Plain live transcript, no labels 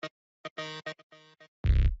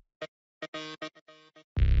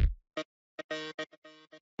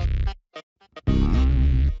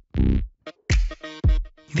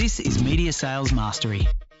This is Media Sales Mastery,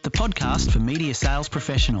 the podcast for media sales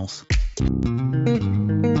professionals.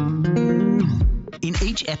 In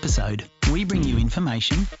each episode, we bring you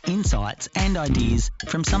information, insights, and ideas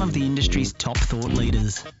from some of the industry's top thought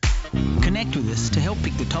leaders. Connect with us to help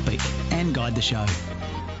pick the topic and guide the show.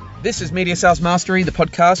 This is Media Sales Mastery, the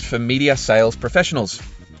podcast for media sales professionals.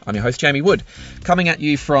 I'm your host, Jamie Wood, coming at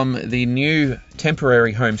you from the new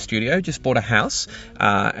temporary home studio. Just bought a house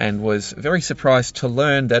and was very surprised to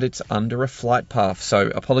learn that it's under a flight path. So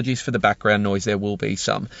apologies for the background noise, there will be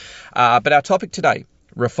some. But our topic today,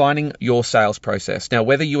 refining your sales process. Now,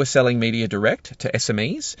 whether you are selling media direct to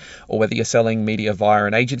SMEs or whether you're selling media via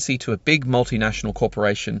an agency to a big multinational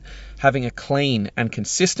corporation, having a clean and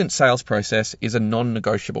consistent sales process is a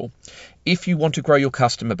non-negotiable. If you want to grow your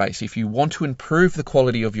customer base, if you want to improve the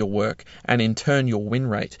quality of your work and in turn your win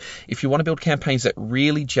rate, if you want to build campaigns that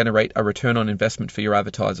really generate a return on investment for your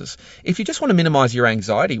advertisers, if you just want to minimize your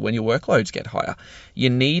anxiety when your workloads get higher,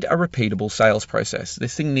 you need a repeatable sales process.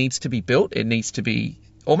 This thing needs to be built. It needs to be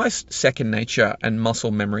almost second nature and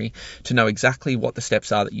muscle memory to know exactly what the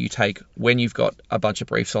steps are that you take when you've got a bunch of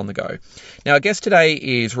briefs on the go. Now, our guest today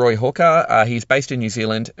is Roy Hawker. He's based in New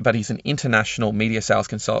Zealand, but he's an international media sales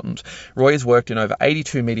consultant. Roy has worked in over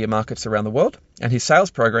 82 media markets around the world, and his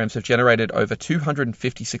sales programs have generated over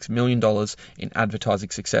 $256 million in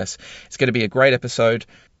advertising success. It's going to be a great episode.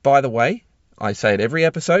 By the way, I say it every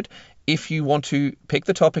episode, if you want to pick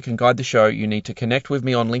the topic and guide the show, you need to connect with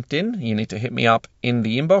me on LinkedIn. You need to hit me up in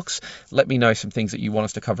the inbox. Let me know some things that you want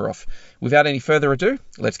us to cover off. Without any further ado,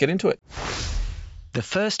 let's get into it. The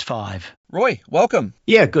first five. Roy, welcome.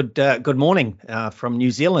 Yeah, good morning from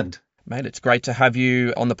New Zealand. Mate, it's great to have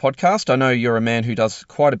you on the podcast. I know you're a man who does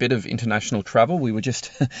quite a bit of international travel. We were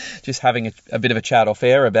just having a bit of a chat off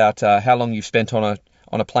air about how long you've spent on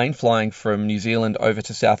a plane flying from New Zealand over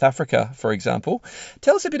to South Africa, for example.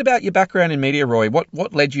 Tell us a bit about your background in media, Roy.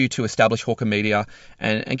 What led you to establish Hawker Media,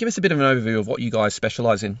 and give us a bit of an overview of what you guys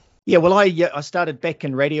specialise in. Yeah, well, I started back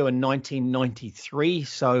in radio in 1993.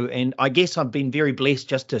 And I guess I've been very blessed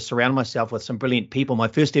just to surround myself with some brilliant people. My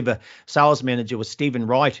first ever sales manager was Stephen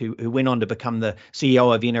Wright, who went on to become the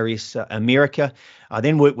CEO of NRS America. I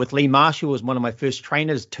then worked with Lee Marshall, who was one of my first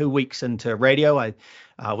trainers. 2 weeks into radio, I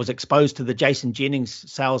was exposed to the Jason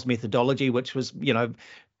Jennings sales methodology, which was,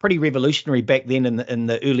 pretty revolutionary back then in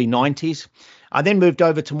the early 90s. I then moved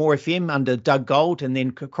over to More FM under Doug Gold, and then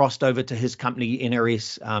crossed over to his company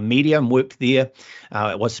NRS Media and worked there.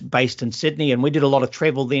 It was based in Sydney, and we did a lot of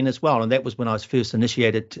travel then as well. And that was when I was first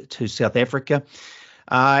initiated to South Africa.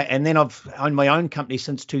 And then I've owned my own company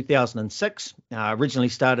since 2006. Originally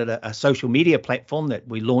started a social media platform that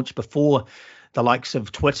we launched before the likes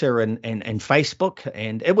of Twitter and Facebook.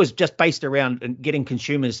 And it was just based around getting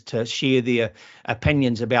consumers to share their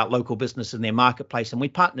opinions about local business in their marketplace. And we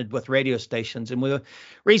partnered with radio stations, and we were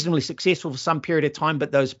reasonably successful for some period of time,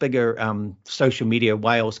 but those bigger social media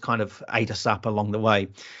whales kind of ate us up along the way.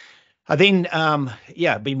 I then,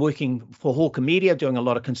 been working for Hawker Media, doing a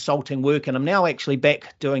lot of consulting work, and I'm now actually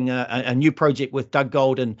back doing a new project with Doug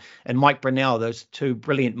Gold and Mike Brunell, those two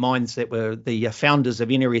brilliant minds that were the founders of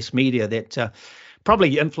NRS Media that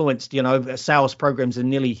probably influenced, sales programs in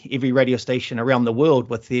nearly every radio station around the world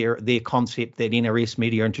with their concept that NRS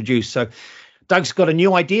Media introduced. So Doug's got a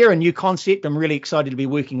new idea, a new concept. I'm really excited to be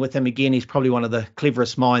working with him again. He's probably one of the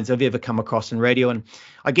cleverest minds I've ever come across in radio. And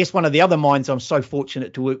I guess one of the other minds I'm so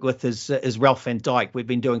fortunate to work with is Ralph Van Dyke. We've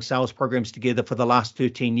been doing sales programs together for the last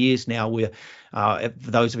 13 years now. Where, for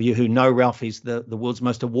those of you who know Ralph, he's the world's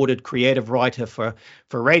most awarded creative writer for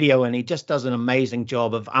radio. And he just does an amazing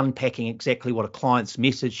job of unpacking exactly what a client's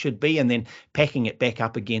message should be and then packing it back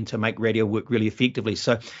up again to make radio work really effectively.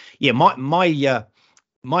 So, yeah,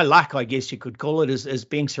 my luck, I guess you could call it, is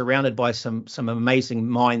being surrounded by some amazing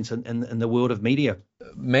minds in the world of media.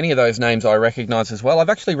 Many of those names I recognise as well. I've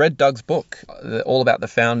actually read Doug's book, all about the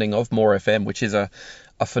founding of More FM, which is a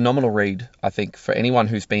phenomenal read, I think, for anyone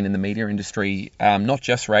who's been in the media industry, not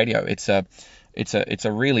just radio. It's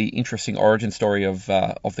a really interesting origin story of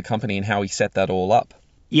the company and how he set that all up.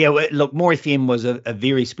 Yeah, well, look, More FM was a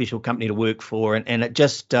very special company to work for, and it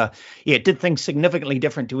just, it did things significantly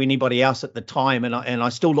different to anybody else at the time, and I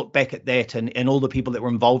still look back at that and all the people that were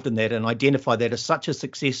involved in that and identify that as such a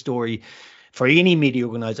success story for any media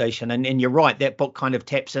organization. And you're right, that book kind of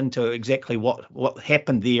taps into exactly what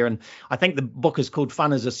happened there. And I think the book is called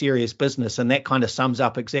Fun is a Serious Business, and that kind of sums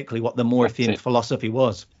up exactly what the More FM philosophy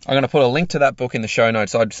was. I'm going to put a link to that book in the show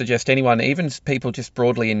notes. I'd suggest anyone, even people just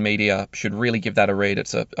broadly in media, should really give that a read.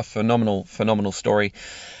 It's a phenomenal story.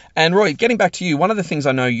 And Roy, getting back to you, one of the things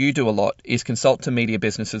I know you do a lot is consult to media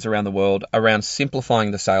businesses around the world around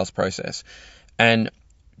simplifying the sales process. And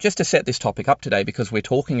just to set this topic up today, because we're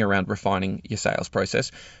talking around refining your sales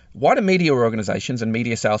process, why do media organizations and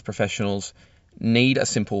media sales professionals need a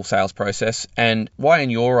simple sales process, and why, in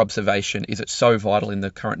your observation, is it so vital in the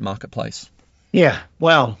current marketplace? Yeah,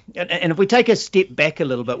 well, and if we take a step back a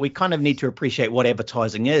little bit, we kind of need to appreciate what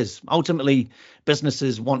advertising is. Ultimately,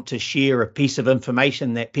 businesses want to share a piece of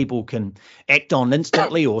information that people can act on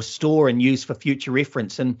instantly or store and use for future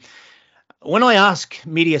reference. And when I ask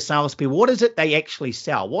media salespeople, what is it they actually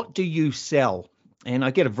sell? What do you sell? And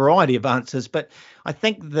I get a variety of answers, but I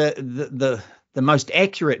think the most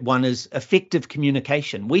accurate one is effective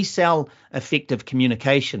communication. We sell effective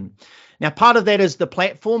communication. Now, part of that is the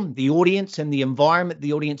platform, the audience, and the environment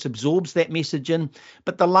the audience absorbs that message in.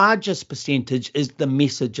 But the largest percentage is the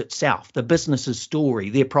message itself, the business's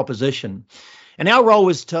story, their proposition. And our role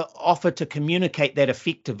is to offer to communicate that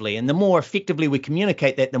effectively. And the more effectively we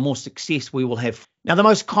communicate that, the more success we will have. Now, the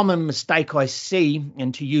most common mistake I see,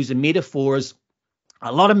 and to use a metaphor, is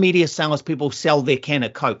a lot of media salespeople sell their can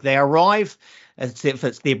of Coke. They arrive, if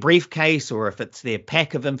it's their briefcase or if it's their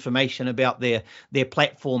pack of information about their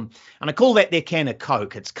platform. And I call that their can of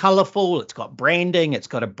Coke. It's colorful, it's got branding, it's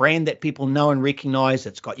got a brand that people know and recognize,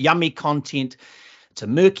 it's got yummy content, it's a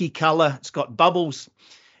murky color, it's got bubbles.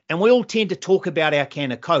 And we all tend to talk about our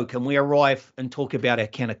can of Coke, and we arrive and talk about our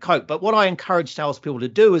can of Coke. But what I encourage salespeople to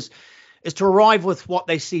do is to arrive with what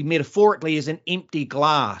they see metaphorically as an empty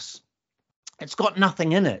glass. It's got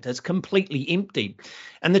nothing in it. It's completely empty.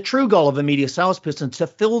 And the true goal of a media salesperson is to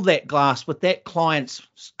fill that glass with that client's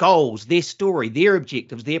goals, their story, their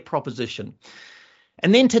objectives, their proposition.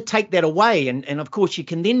 And then to take that away. And of course, you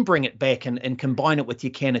can then bring it back and combine it with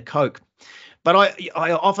your can of Coke. But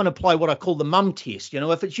I often apply what I call the mum test.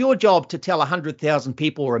 If it's your job to tell 100,000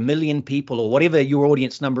 people or 1 million people or whatever your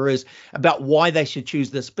audience number is about why they should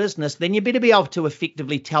choose this business, then you better be able to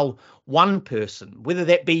effectively tell one person, whether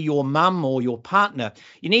that be your mum or your partner.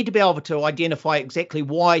 You need to be able to identify exactly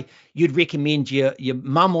why you'd recommend your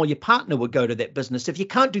mum or your partner would go to that business. If you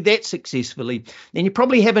can't do that successfully, then you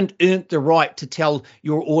probably haven't earned the right to tell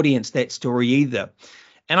your audience that story either.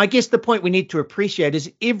 And I guess the point we need to appreciate is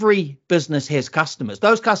every business has customers.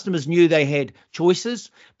 Those customers knew they had choices,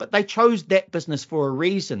 but they chose that business for a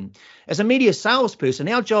reason. As a media salesperson,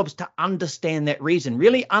 our job is to understand that reason,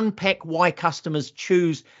 really unpack why customers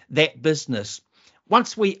choose that business.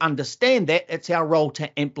 Once we understand that, it's our role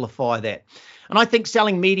to amplify that. And I think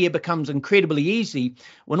selling media becomes incredibly easy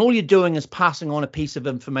when all you're doing is passing on a piece of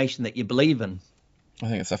information that you believe in. I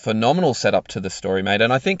think it's a phenomenal setup to the story, mate.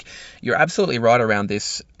 And I think you're absolutely right around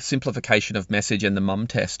this simplification of message and the mum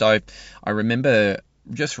test. I remember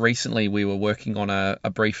just recently we were working on a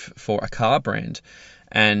brief for a car brand,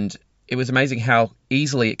 and it was amazing how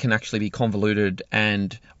easily it can actually be convoluted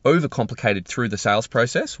and overcomplicated through the sales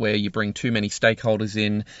process, where you bring too many stakeholders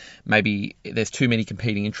in, maybe there's too many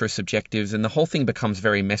competing interests, objectives, and the whole thing becomes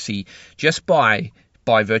very messy just by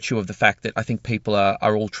virtue of the fact that I think people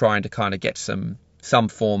are all trying to kind of get some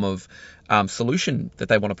form of solution that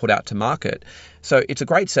they want to put out to market. So it's a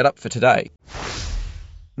great setup for today.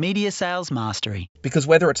 Media Sales Mastery. Because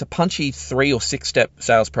whether it's a punchy 3 or 6 step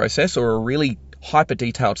sales process or a really hyper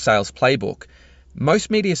detailed sales playbook,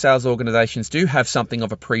 most media sales organizations do have something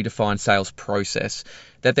of a predefined sales process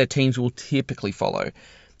that their teams will typically follow.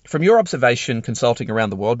 From your observation consulting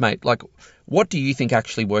around the world, mate, what do you think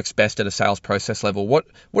actually works best at a sales process level? What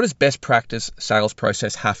does best practice sales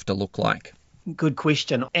process have to look like? Good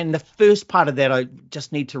question. And the first part of that, I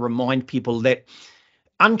just need to remind people that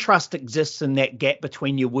untrust exists in that gap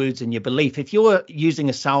between your words and your belief. If you're using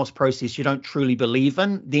a sales process you don't truly believe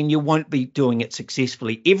in, then you won't be doing it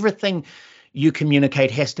successfully. Everything you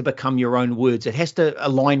communicate has to become your own words. It has to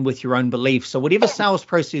align with your own beliefs. So whatever sales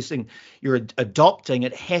processing you're adopting,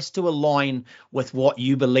 it has to align with what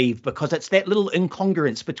you believe, because it's that little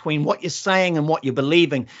incongruence between what you're saying and what you're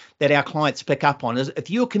believing that our clients pick up on. If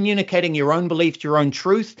you're communicating your own beliefs, your own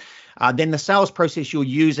truth, then the sales process you're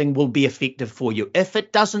using will be effective for you. If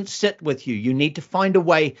it doesn't sit with you, you need to find a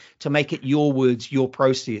way to make it your words, your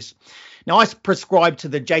process. Now, I prescribe to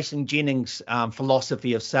the Jason Jennings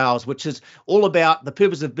philosophy of sales, which is all about the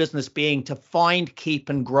purpose of business being to find, keep,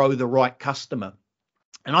 and grow the right customer.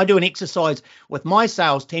 And I do an exercise with my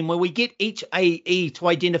sales team where we get each AE to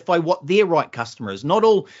identify what their right customer is. Not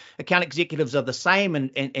all account executives are the same,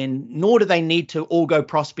 and nor do they need to all go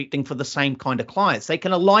prospecting for the same kind of clients. They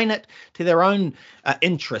can align it to their own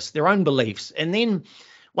interests, their own beliefs. And then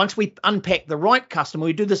once we unpack the right customer,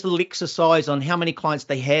 we do this little exercise on how many clients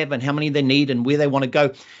they have and how many they need and where they want to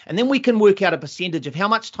go. And then we can work out a percentage of how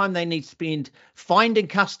much time they need to spend finding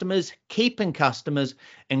customers, keeping customers,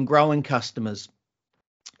 and growing customers.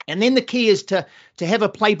 And then the key is to have a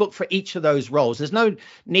playbook for each of those roles. There's no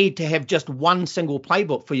need to have just one single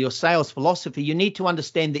playbook for your sales philosophy. You need to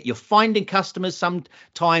understand that you're finding customers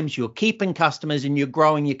sometimes, you're keeping customers, and you're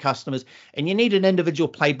growing your customers. And you need an individual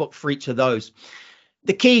playbook for each of those.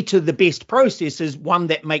 The key to the best process is one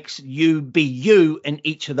that makes you be you in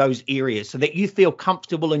each of those areas so that you feel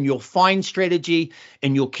comfortable in your find strategy,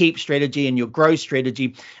 in your keep strategy, and your grow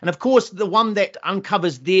strategy. And of course, the one that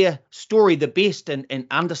uncovers their story the best and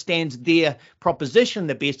understands their proposition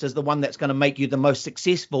the best is the one that's going to make you the most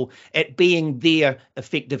successful at being their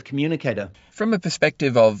effective communicator. From a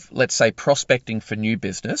perspective of, let's say, prospecting for new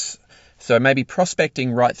business, so maybe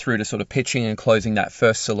prospecting right through to sort of pitching and closing that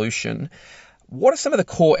first solution, what are some of the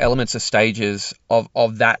core elements or stages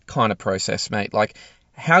of that kind of process, mate? Like,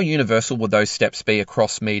 how universal would those steps be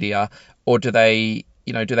across media, or do they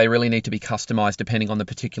really need to be customized depending on the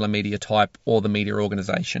particular media type or the media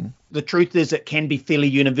organization? The truth is it can be fairly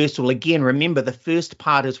universal. Again, remember, the first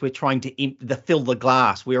part is we're trying to fill the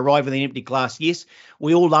glass. We arrive with an empty glass. Yes,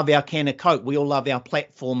 we all love our can of Coke. We all love our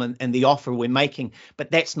platform and the offer we're making,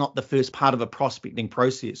 but that's not the first part of a prospecting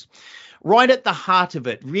process. Right at the heart of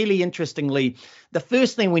it, really interestingly, the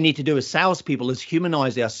first thing we need to do as salespeople is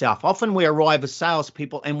humanize ourselves. Often we arrive as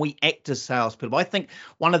salespeople and we act as salespeople. I think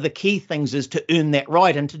one of the key things is to earn that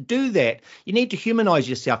right. And to do that, you need to humanize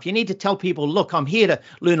yourself. You need to tell people, look, I'm here to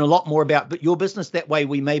learn a lot more about your business. That way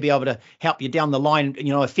we may be able to help you down the line,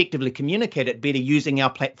 effectively communicate it better using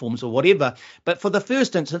our platforms or whatever. But for the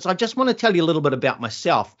first instance, I just want to tell you a little bit about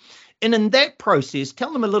myself. And in that process,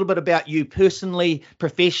 tell them a little bit about you personally,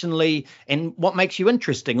 professionally, and what makes you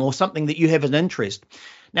interesting or something that you have an interest.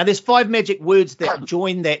 Now, there's 5 magic words that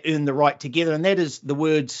join that earn the right together, and that is the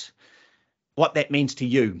words, what that means to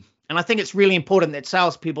you. And I think it's really important that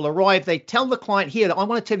salespeople arrive, they tell the client here, I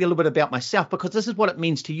want to tell you a little bit about myself because this is what it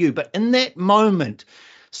means to you. But in that moment,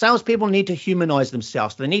 salespeople need to humanize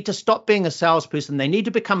themselves. They need to stop being a salesperson. They need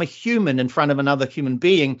to become a human in front of another human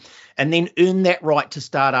being and then earn that right to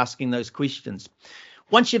start asking those questions.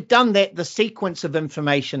 Once you've done that, the sequence of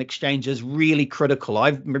information exchange is really critical. I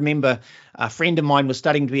remember a friend of mine was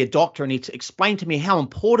studying to be a doctor, and he explained to me how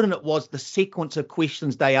important it was, the sequence of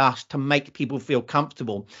questions they asked to make people feel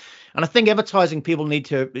comfortable. And I think advertising people need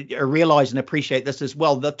to realize and appreciate this as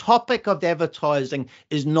well. The topic of advertising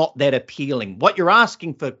is not that appealing. What you're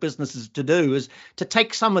asking for businesses to do is to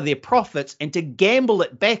take some of their profits and to gamble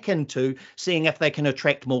it back into seeing if they can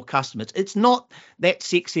attract more customers. It's not that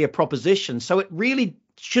sexy a proposition. So it really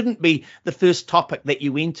shouldn't be the first topic that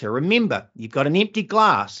you enter. Remember, you've got an empty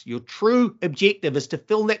glass. Your true objective is to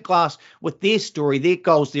fill that glass with their story, their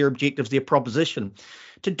goals, their objectives, their proposition.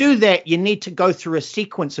 To do that, you need to go through a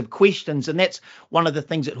sequence of questions, and that's one of the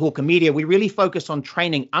things at Hawker Media. We really focus on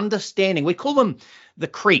training, understanding. We call them the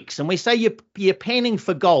creeks, and we say you're panning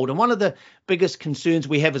for gold. And one of the biggest concerns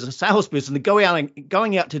we have as a salesperson is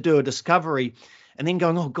going out to do a discovery and then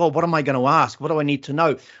going, oh God, what am I going to ask? What do I need to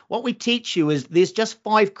know? What we teach you is there's just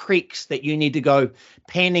 5 creeks that you need to go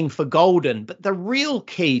panning for gold in. But the real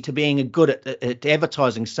key to being good at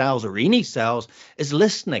advertising sales or any sales is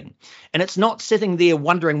listening. And it's not sitting there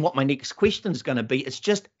wondering what my next question is going to be. It's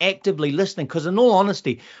just actively listening. Because in all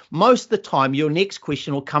honesty, most of the time, your next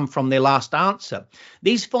question will come from their last answer.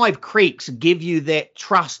 These 5 creeks give you that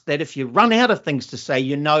trust that if you run out of things to say,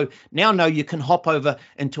 you know you can hop over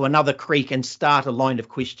into another creek and start a line of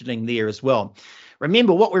questioning there as well.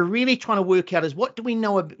 Remember, what we're really trying to work out is what do we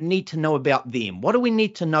need to know about them? What do we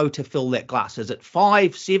need to know to fill that glass? Is it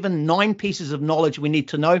 5, 7, 9 pieces of knowledge we need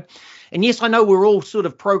to know? And yes, I know we're all sort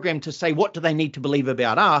of programmed to say, what do they need to believe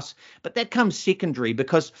about us? But that comes secondary,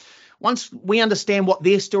 because once we understand what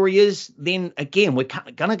their story is, then again, we're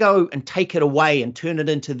going to go and take it away and turn it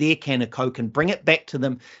into their can of Coke and bring it back to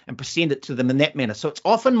them and present it to them in that manner. So it's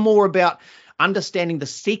often more about understanding the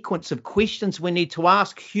sequence of questions we need to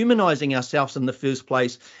ask, humanizing ourselves in the first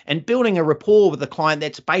place, and building a rapport with the client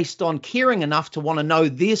that's based on caring enough to want to know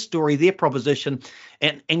their story, their proposition,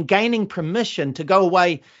 and gaining permission to go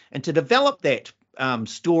away and to develop that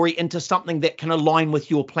story into something that can align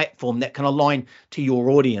with your platform, that can align to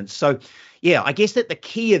your audience. So, yeah, I guess that the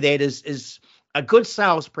key of that is a good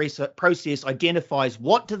sales process identifies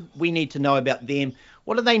what do we need to know about them,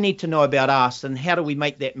 what do they need to know about us, and how do we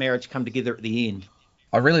make that marriage come together at the end?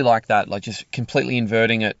 I really like that, like just completely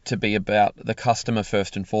inverting it to be about the customer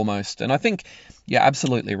first and foremost. And I think you're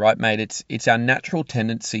absolutely right, mate. It's our natural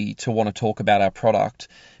tendency to want to talk about our product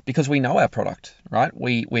because we know our product, right?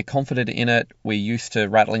 We're confident in it. We're used to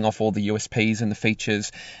rattling off all the USPs and the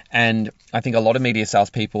features. And I think a lot of media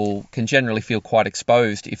salespeople can generally feel quite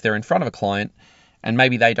exposed if they're in front of a client and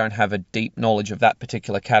maybe they don't have a deep knowledge of that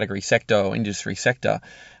particular category sector or industry sector.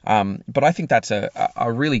 But I think that's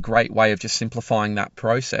a really great way of just simplifying that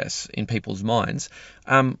process in people's minds.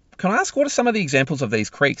 Can I ask, what are some of the examples of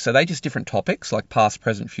these creeks? Are they just different topics like past,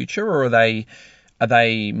 present, future, or are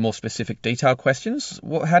they more specific detail questions?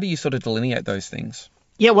 How do you sort of delineate those things?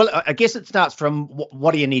 Yeah, well, I guess it starts from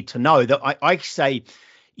what do you need to know? That I say,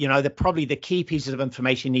 probably the key pieces of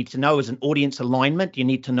information you need to know is an audience alignment. You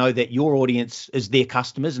need to know that your audience is their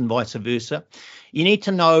customers and vice versa. You need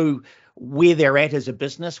to know where they're at as a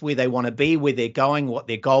business, where they want to be, where they're going, what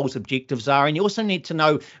their goals, objectives are. And you also need to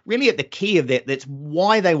know really at the key of that's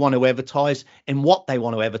why they want to advertise and what they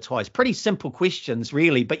want to advertise. Pretty simple questions,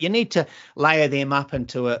 really, but you need to layer them up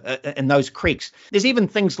into in those creeks. There's even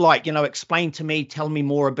things like, explain to me, tell me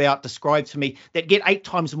more about, describe to me, that get 8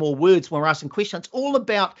 times more words when we're asking questions. It's all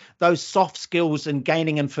about those soft skills and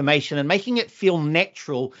gaining information and making it feel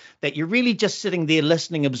natural that you're really just sitting there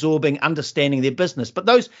listening, absorbing, understanding their business. But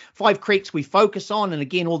those 5 creeks we focus on, and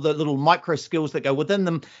again, all the little micro skills that go within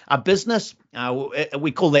them are business.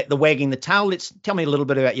 We call that the wagging the tail. Tell me a little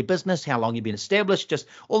bit about your business, how long you've been established, just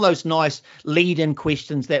all those nice lead-in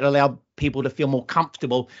questions that allow people to feel more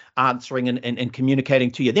comfortable answering and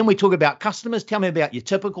communicating to you. Then we talk about customers. Tell me about your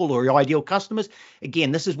typical or your ideal customers.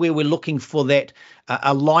 Again, this is where we're looking for that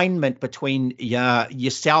alignment between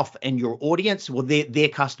yourself and your audience, or their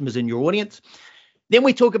customers and your audience. Then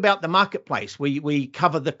we talk about the marketplace. We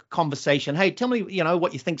cover the conversation. Hey, tell me,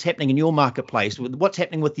 what you think's happening in your marketplace. What's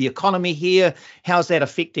happening with the economy here? How's that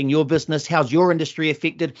affecting your business? How's your industry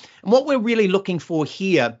affected? And what we're really looking for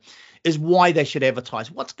here is why they should advertise.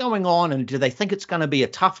 What's going on, and do they think it's going to be a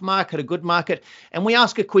tough market, a good market? And we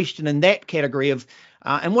ask a question in that category of,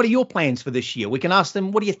 and what are your plans for this year? We can ask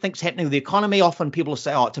them, what do you think's happening with the economy? Often people will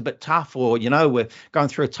say, it's a bit tough, or, we're going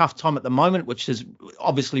through a tough time at the moment, which is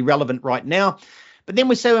obviously relevant right now. But then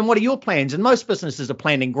we say, and what are your plans? And most businesses are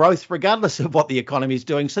planning growth regardless of what the economy is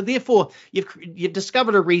doing. So therefore, you've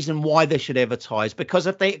discovered a reason why they should advertise, because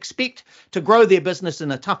if they expect to grow their business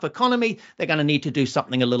in a tough economy, they're going to need to do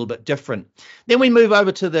something a little bit different. Then we move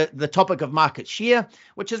over to the topic of market share,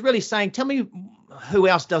 which is really saying, tell me who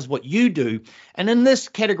else does what you do. And in this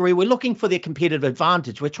category, we're looking for their competitive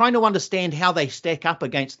advantage. We're trying to understand how they stack up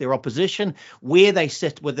against their opposition, where they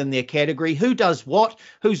sit within their category, who does what,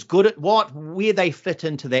 who's good at what, where they fit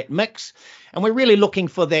into that mix. And we're really looking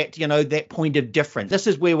for that, that point of difference. This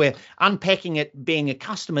is where we're unpacking it, being a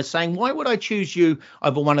customer, saying, why would I choose you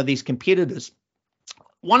over one of these competitors?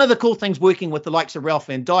 One of the cool things working with the likes of Ralph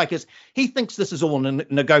Van Dyke is he thinks this is all a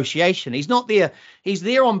negotiation. He's not there. He's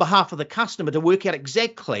there on behalf of the customer to work out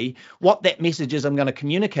exactly what that message is I'm going to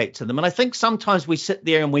communicate to them. And I think sometimes we sit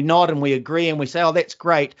there and we nod and we agree and we say, oh, that's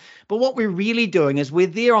great. But what we're really doing is we're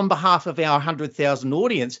there on behalf of our 100,000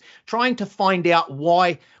 audience, trying to find out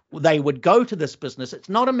why they would go to this business. It's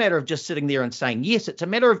not a matter of just sitting there and saying yes. It's a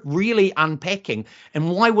matter of really unpacking,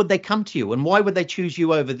 and why would they come to you, and why would they choose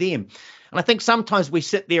you over them? And I think sometimes we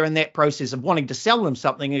sit there in that process of wanting to sell them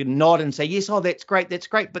something and nod and say, yes, oh, that's great, that's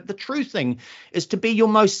great. But the true thing is to be your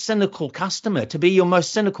most cynical customer, to be your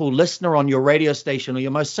most cynical listener on your radio station, or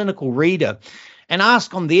your most cynical reader, and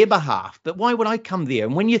ask on their behalf, but why would I come there?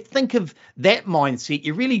 And when you think of that mindset,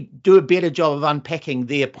 you really do a better job of unpacking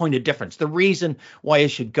their point of difference, the reason why you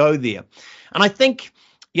should go there. And I think,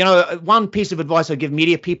 one piece of advice I give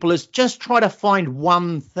media people is just try to find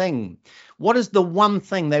one thing. What is the one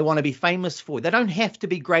thing they want to be famous for? They don't have to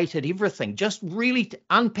be great at everything. Just really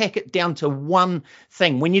unpack it down to one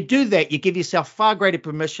thing. When you do that, you give yourself far greater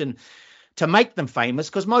permission to make them famous,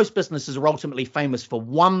 because most businesses are ultimately famous for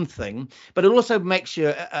one thing, but it also makes you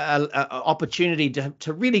an opportunity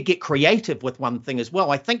to really get creative with one thing as well.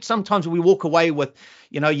 I think sometimes we walk away with,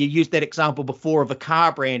 you used that example before of a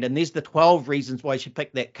car brand, and there's the 12 reasons why you should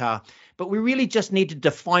pick that car. But we really just need to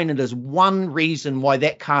define it as one reason why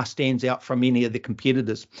that car stands out from any of the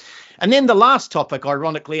competitors. And then the last topic,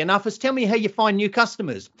 ironically enough, is tell me how you find new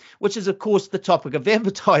customers, which is, of course, the topic of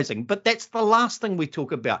advertising. But that's the last thing we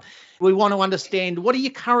talk about. We want to understand, what are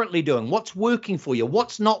you currently doing? What's working for you?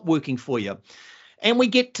 What's not working for you? And we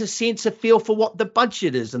get to sense a feel for what the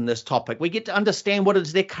budget is in this topic. We get to understand what it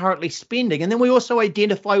is they're currently spending. And then we also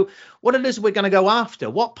identify what it is we're going to go after.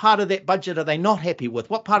 What part of that budget are they not happy with?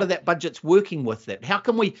 What part of that budget's working with it? How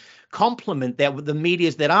can we complement that with the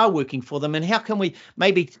medias that are working for them, and how can we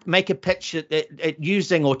maybe make a pitch at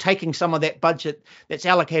using or taking some of that budget that's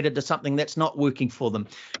allocated to something that's not working for them.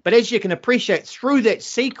 But as you can appreciate, through that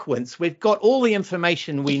sequence, we've got all the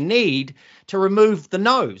information we need to remove the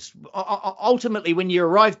no's. Ultimately, when you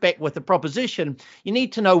arrive back with a proposition, you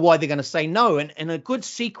need to know why they're going to say no, and a good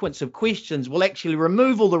sequence of questions will actually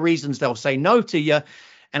remove all the reasons they'll say no to you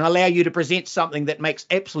and allow you to present something that makes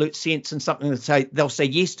absolute sense and something that they'll say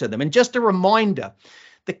yes to them. And just a reminder,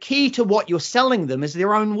 the key to what you're selling them is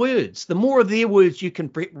their own words. The more of their words you can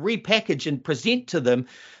repackage and present to them,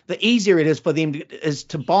 the easier it is for them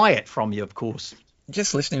to buy it from you, of course.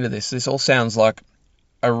 Just listening to this all sounds like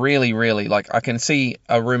a really, really, like, I can see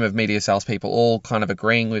a room of media salespeople all kind of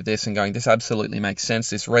agreeing with this and going, this absolutely makes sense.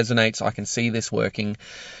 This resonates. I can see this working.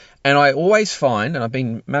 And I always find, and I've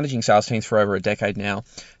been managing sales teams for over a decade now,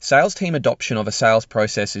 sales team adoption of a sales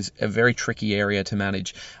process is a very tricky area to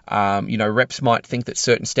manage. Reps might think that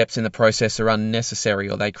certain steps in the process are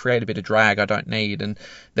unnecessary, or they create a bit of drag I don't need. And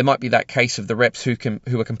there might be that case of the reps who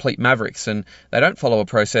are complete mavericks and they don't follow a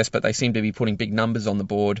process, but they seem to be putting big numbers on the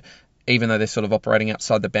board, even though they're sort of operating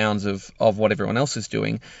outside the bounds of what everyone else is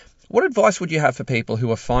doing. What advice would you have for people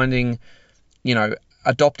who are finding,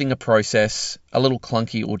 adopting a process a little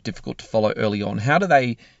clunky or difficult to follow early on? How do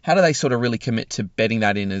they sort of really commit to bedding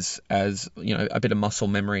that in as a bit of muscle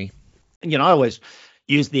memory? I always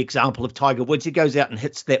use the example of Tiger Woods. He goes out and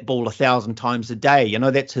hits that ball 1,000 times a day.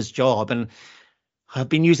 That's his job. And I've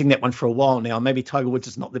been using that one for a while now. Maybe Tiger Woods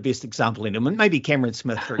is not the best example in him, maybe Cameron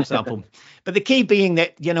Smith, for example. But the key being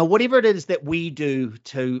that, whatever it is that we do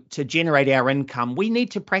to generate our income, we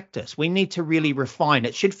need to practice. We need to really refine.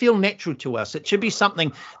 It should feel natural to us. It should be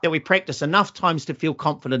something that we practice enough times to feel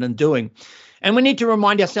confident in doing. And we need to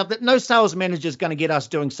remind ourselves that no sales manager is going to get us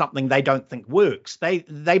doing something they don't think works. They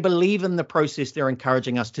believe in the process they're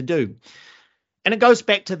encouraging us to do. And it goes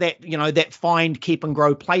back to that, that find, keep and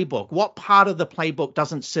grow playbook. What part of the playbook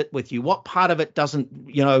doesn't sit with you? What part of it doesn't,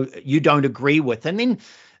 you don't agree with? And then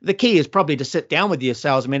the key is probably to sit down with your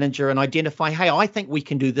sales manager and identify, hey, I think we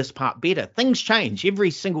can do this part better. Things change. Every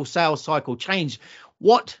single sales cycle change.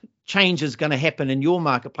 What change is going to happen in your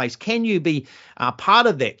marketplace? Can you be part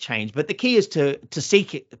of that change? But the key is to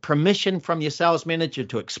seek permission from your sales manager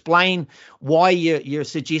to explain why you're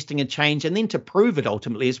suggesting a change, and then to prove it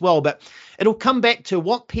ultimately as well. But it'll come back to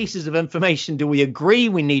what pieces of information do we agree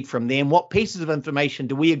we need from them? What pieces of information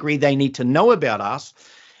do we agree they need to know about us?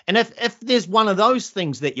 And if there's one of those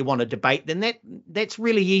things that you want to debate, then that's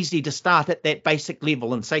really easy to start at that basic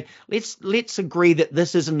level and say, let's agree that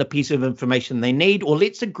this isn't a piece of information they need, or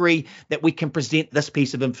let's agree that we can present this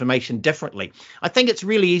piece of information differently. I think it's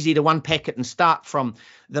really easy to unpack it and start from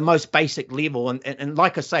the most basic level. And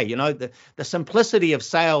like I say, the simplicity of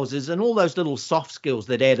sales is in all those little soft skills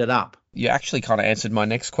that added up. You actually kind of answered my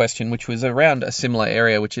next question, which was around a similar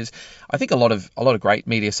area, which is, I think a lot of great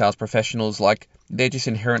media sales professionals, like, they're just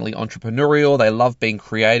inherently entrepreneurial. They love being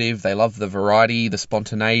creative. They love the variety, the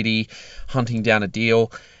spontaneity, hunting down a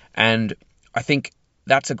deal. And I think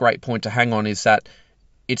that's a great point to hang on, is that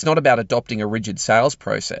it's not about adopting a rigid sales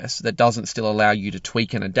process that doesn't still allow you to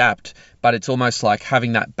tweak and adapt, but it's almost like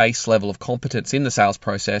having that base level of competence in the sales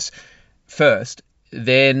process first,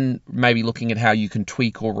 then maybe looking at how you can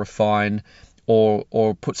tweak or refine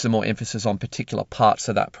or put some more emphasis on particular parts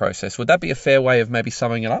of that process. Would that be a fair way of maybe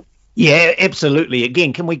summing it up? Yeah, absolutely.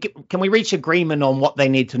 Again, can we reach agreement on what they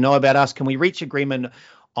need to know about us? Can we reach agreement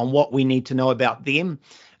on what we need to know about them?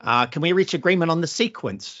 Can we reach agreement on the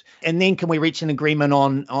sequence? And then can we reach an agreement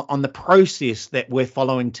on the process that we're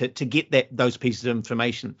following to get those pieces of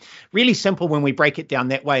information? Really simple when we break it down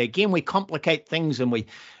that way. Again, we complicate things and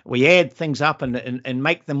we add things up and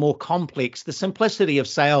make them more complex. The simplicity of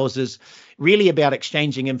sales is really about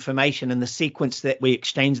exchanging information and the sequence that we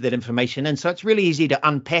exchange that information in. So it's really easy to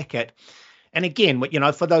unpack it. And again,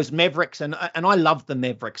 for those mavericks, and I love the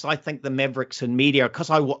mavericks. I think the mavericks in media, because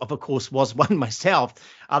I, of course, was one myself,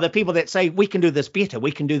 are the people that say, we can do this better,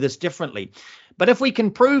 we can do this differently. But if we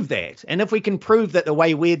can prove that, and if we can prove that the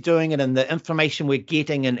way we're doing it and the information we're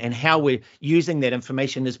getting and how we're using that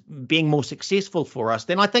information is being more successful for us,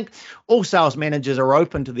 then I think all sales managers are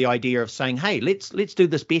open to the idea of saying, hey, let's do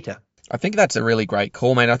this better. I think that's a really great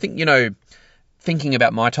call, man. I think, thinking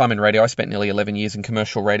about my time in radio, I spent nearly 11 years in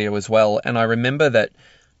commercial radio as well. And I remember that,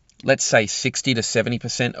 let's say 60 to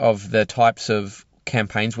 70% of the types of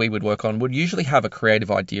campaigns we would work on would usually have a creative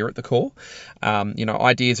idea at the core.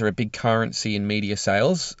 Ideas are a big currency in media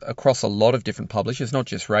sales across a lot of different publishers, not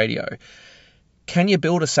just radio. Can you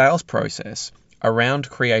build a sales process around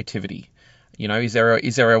creativity? You know, is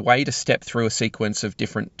there a way to step through a sequence of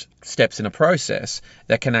different steps in a process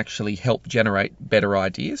that can actually help generate better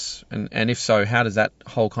ideas? And if so, how does that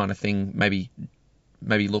whole kind of thing maybe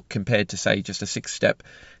look compared to, say, just a 6-step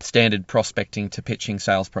standard prospecting to pitching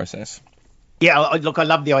sales process? Yeah, look, I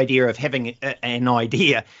love the idea of having an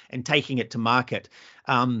idea and taking it to market.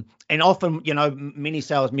 And often, you know, media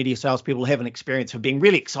salespeople have an experience of being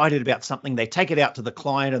really excited about something. They take it out to the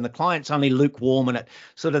client, and the client's only lukewarm, and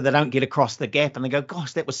they don't get across the gap, and they go,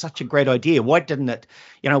 "Gosh, that was such a great idea. Why didn't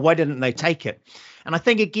they take it?" And I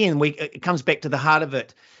think, again, it comes back to the heart of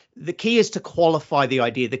it. The key is to qualify the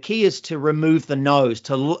idea. The key is to remove the no's,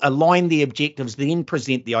 to align the objectives, then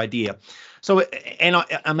present the idea. So, and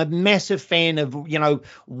I'm a massive fan of, you know,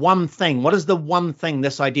 one thing. What is the one thing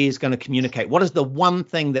this idea is going to communicate? What is the one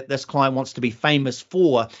thing that this client wants to be famous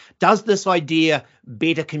for? Does this idea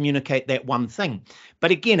better communicate that one thing? But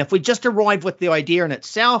again, if we just arrive with the idea in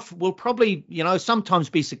itself, we'll probably, you know, sometimes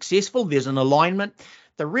be successful. There's an alignment.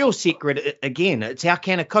 The real secret, again, it's our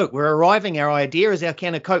can of Coke. Our idea is our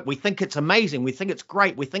can of Coke. We think it's amazing. We think it's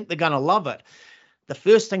great. We think they're going to love it. The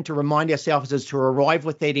first thing to remind ourselves is to arrive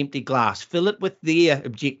with that empty glass, fill it with their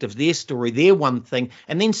objectives, their story, their one thing,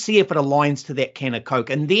 and then see if it aligns to that can of Coke,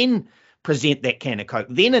 and then present that can of Coke.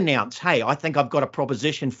 Then announce, hey, I think I've got a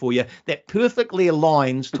proposition for you that perfectly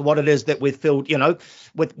aligns to what it is that we've filled, you know,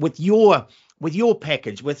 with your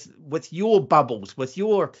package, with your bubbles, with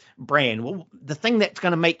your brand, well, the thing that's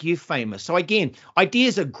going to make you famous. So again,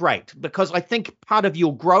 ideas are great, because I think part of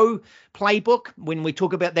your grow playbook, when we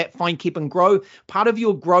talk about that find, keep, and grow, part of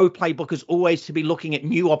your grow playbook is always to be looking at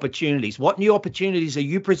new opportunities. What new opportunities are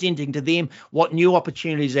you presenting to them? What new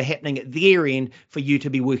opportunities are happening at their end for you to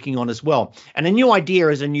be working on as well? And a new idea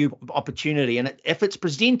is a new opportunity. And if it's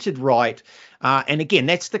presented right, and again,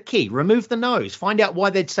 that's the key. Remove the no's. Find out why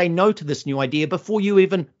they'd say no to this new idea before you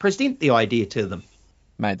even present the idea to them.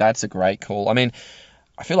 Mate, that's a great call. I mean,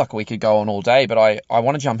 I feel like we could go on all day, but I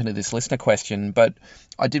want to jump into this listener question. But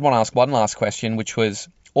I did want to ask one last question, which was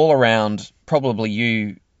all around probably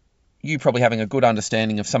you probably having a good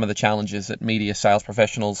understanding of some of the challenges that media sales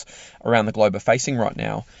professionals around the globe are facing right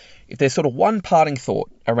now. If there's sort of one parting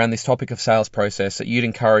thought around this topic of sales process that you'd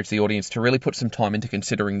encourage the audience to really put some time into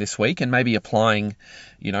considering this week and maybe applying,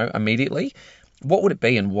 you know, immediately, what would it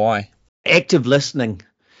be and why? Active listening.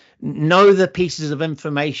 Know the pieces of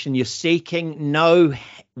information you're seeking. Know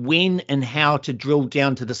when and how to drill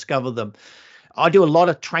down to discover them. I do a lot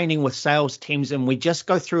of training with sales teams, and we just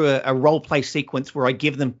go through a role play sequence where I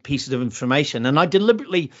give them pieces of information, and I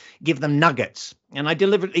deliberately give them nuggets, and I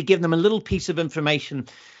deliberately give them a little piece of information.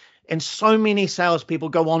 And so many salespeople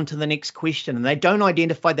go on to the next question, and they don't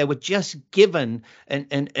identify they were just given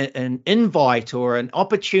an invite or an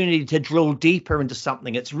opportunity to drill deeper into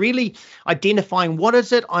something. It's really identifying what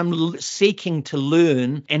is it I'm seeking to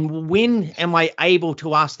learn, and when am I able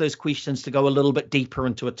to ask those questions to go a little bit deeper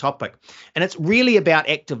into a topic. And it's really about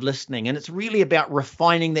active listening, and it's really about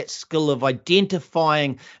refining that skill of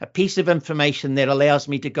identifying a piece of information that allows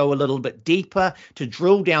me to go a little bit deeper, to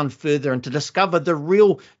drill down further, and to discover the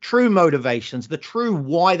real true motivations, the true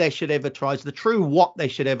why they should advertise, the true what they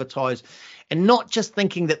should advertise, and not just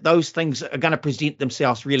thinking that those things are going to present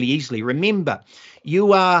themselves really easily. Remember,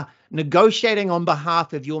 you are negotiating on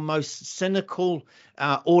behalf of your most cynical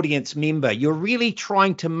audience member. You're really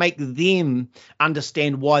trying to make them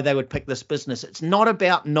understand why they would pick this business. It's not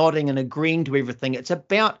about nodding and agreeing to everything. It's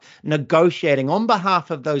about negotiating on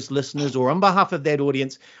behalf of those listeners or on behalf of that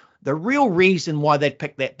audience, the real reason why they'd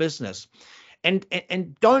pick that business. And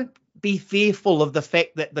don't be fearful of the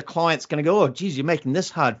fact that the client's going to go, oh, geez, you're making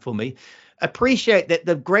this hard for me. Appreciate that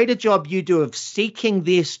the greater job you do of seeking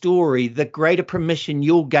their story, the greater permission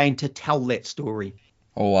you'll gain to tell that story.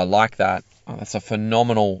 Oh, I like that. Oh, that's a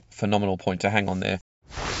phenomenal point to hang on there.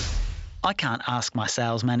 I can't ask my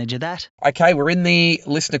sales manager that. Okay, we're in the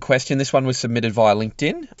listener question. This one was submitted via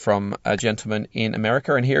LinkedIn from a gentleman in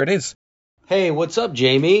America, and here it is. Hey, what's up,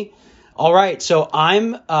 Jamie? All right, so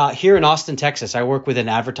I'm here in Austin, Texas. I work with an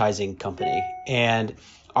advertising company, and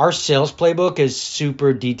our sales playbook is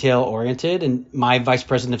super detail-oriented, and my vice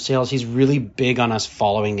president of sales, he's really big on us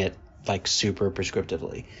following it like super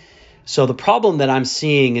prescriptively. So the problem that I'm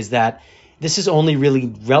seeing is that this is only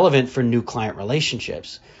really relevant for new client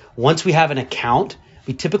relationships. Once we have an account,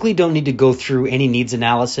 we typically don't need to go through any needs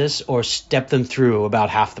analysis or step them through about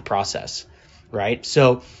half the process, right?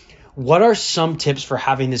 So what are some tips for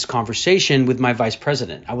having this conversation with my vice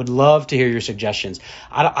president? I would love to hear your suggestions.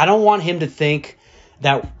 I don't want him to think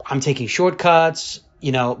that I'm taking shortcuts,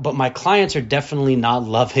 but my clients are definitely not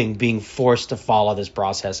loving being forced to follow this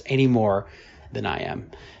process any more than I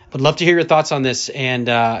am. Would love to hear your thoughts on this, and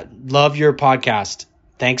love your podcast.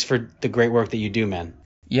 Thanks for the great work that you do, man.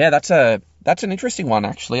 Yeah, that's an interesting one,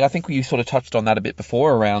 actually. I think you sort of touched on that a bit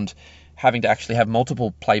before around having to actually have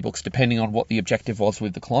multiple playbooks depending on what the objective was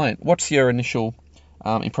with the client. What's your initial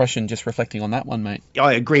impression just reflecting on that one, mate?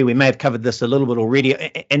 I agree. We may have covered this a little bit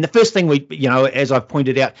already. And the first thing as I've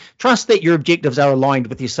pointed out, trust that your objectives are aligned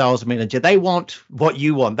with your sales manager. They want what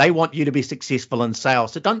you want. They want you to be successful in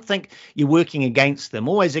sales. So don't think you're working against them.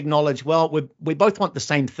 Always acknowledge, well, we both want the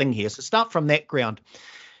same thing here. So start from that ground.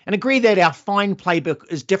 And agree that our Find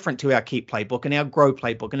playbook is different to our Keep playbook and our Grow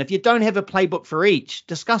playbook. And if you don't have a playbook for each,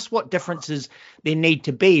 discuss what differences there need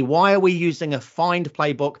to be. Why are we using a Find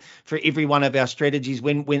playbook for every one of our strategies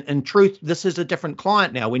when in truth, this is a different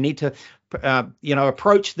client now? We need to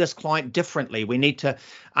approach this client differently. We need to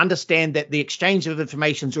understand that the exchange of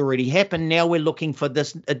information's already happened. Now we're looking for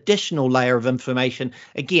this additional layer of information,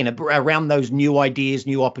 again, around those new ideas,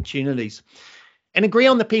 new opportunities. And agree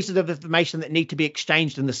on the pieces of information that need to be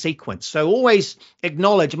exchanged in the sequence. So always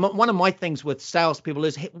acknowledge, one of my things with salespeople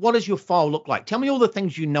is, what does your file look like? Tell me all the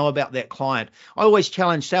things you know about that client. I always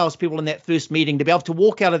challenge salespeople in that first meeting to be able to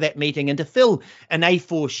walk out of that meeting and to fill an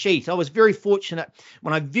A4 sheet. I was very fortunate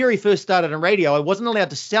when I very first started in radio. I wasn't allowed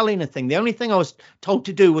to sell anything. The only thing I was told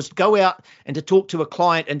to do was go out and to talk to a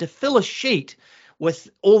client and to fill a sheet with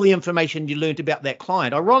all the information you learned about that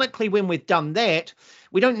client. Ironically, when we've done that,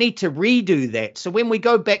 we don't need to redo that. So when we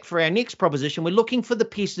go back for our next proposition, we're looking for the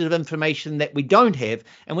pieces of information that we don't have,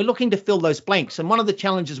 and we're looking to fill those blanks. And one of the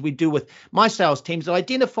challenges we do with my sales teams is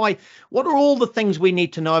identify what are all the things we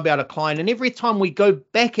need to know about a client. And every time we go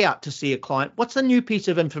back out to see a client, what's a new piece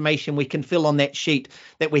of information we can fill on that sheet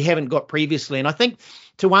that we haven't got previously? And I think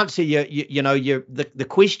to answer the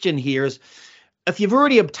question here is, if you've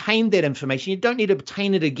already obtained that information, you don't need to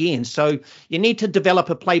obtain it again. So you need to develop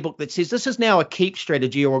a playbook that says this is now a Keep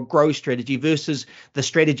strategy or a Grow strategy versus the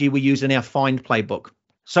strategy we use in our Find playbook.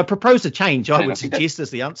 So propose a change, I would suggest, is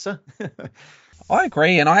the answer. I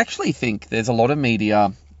agree. And I actually think there's a lot of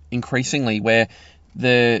media increasingly where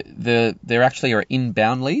there actually are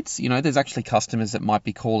inbound leads. There's actually customers that might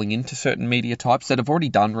be calling into certain media types that have already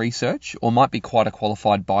done research or might be quite a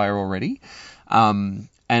qualified buyer already.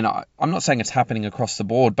 And I'm not saying it's happening across the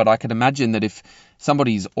board, but I can imagine that if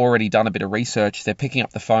somebody's already done a bit of research, they're picking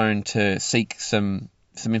up the phone to seek some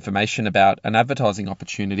information about an advertising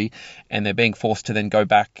opportunity, and they're being forced to then go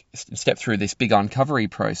back and step through this big uncovery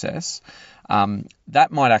process.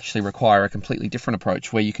 That might actually require a completely different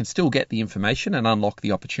approach where you can still get the information and unlock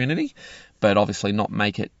the opportunity, but obviously not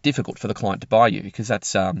make it difficult for the client to buy you, because that's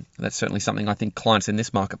certainly something I think clients in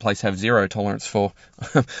this marketplace have zero tolerance for.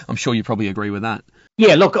 I'm sure you probably agree with that.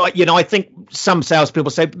 Yeah, look, I think some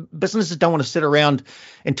salespeople say businesses don't want to sit around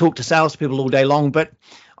and talk to salespeople all day long, but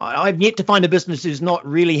I've yet to find a business who's not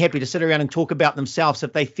really happy to sit around and talk about themselves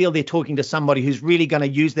if they feel they're talking to somebody who's really going to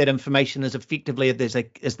use that information as effectively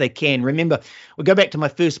as they can. Remember, we go back to my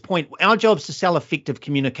first point. Our job is to sell effective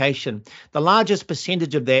communication. The largest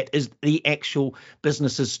percentage of that is the actual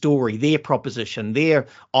business's story, their proposition, their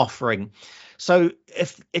offering. So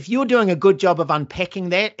if you're doing a good job of unpacking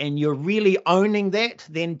that and you're really owning that,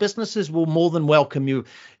 then businesses will more than welcome you,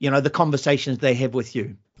 the conversations they have with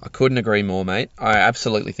you. I couldn't agree more, mate. I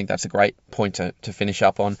absolutely think that's a great point to finish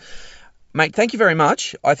up on. Mate, thank you very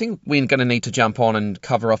much. I think we're going to need to jump on and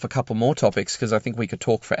cover off a couple more topics because I think we could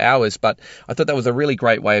talk for hours, but I thought that was a really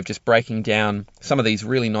great way of just breaking down some of these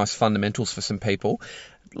really nice fundamentals for some people.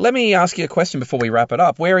 Let me ask you a question before we wrap it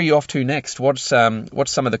up. Where are you off to next? What's some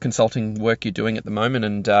of the consulting work you're doing at the moment,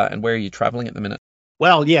 and where are you traveling at the minute?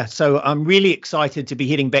 Well, yeah, so I'm really excited to be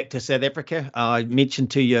heading back to South Africa. I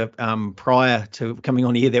mentioned to you prior to coming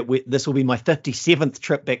on here that this will be my 57th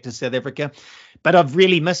trip back to South Africa, but I've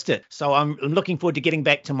really missed it. So I'm looking forward to getting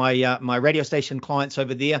back to my radio station clients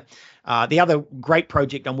over there. The other great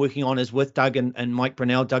project I'm working on is with Doug and Mike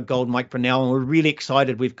Brunell, Doug Gold, Mike Brunell, and we're really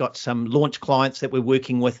excited. We've got some launch clients that we're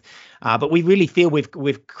working with, but we really feel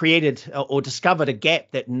we've created or discovered a gap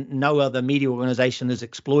that no other media organization is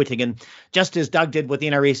exploiting. And just as Doug did with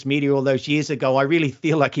NRS Media all those years ago, I really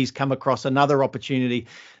feel like he's come across another opportunity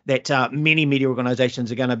that many media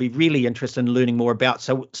organizations are going to be really interested in learning more about.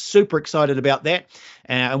 So super excited about that.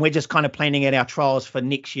 And we're just kind of planning out our trials for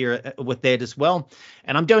next year with that as well.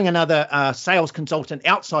 And I'm doing another sales consultant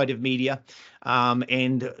outside of media.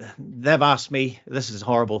 And they've asked me, this is a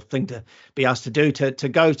horrible thing to be asked to do, to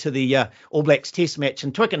go to the All Blacks test match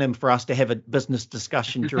in Twickenham for us to have a business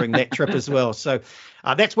discussion during that trip as well. So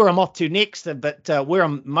that's where I'm off to next. But where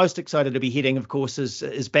I'm most excited to be heading, of course,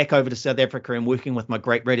 is back over to South Africa and working with my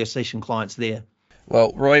great radio station clients there.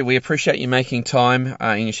 Well, Roy, we appreciate you making time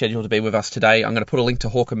in your schedule to be with us today. I'm going to put a link to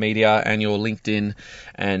Hawker Media and your LinkedIn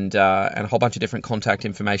and a whole bunch of different contact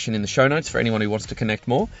information in the show notes for anyone who wants to connect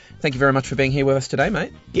more. Thank you very much for being here with us today,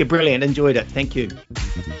 mate. Yeah, brilliant. Enjoyed it. Thank you.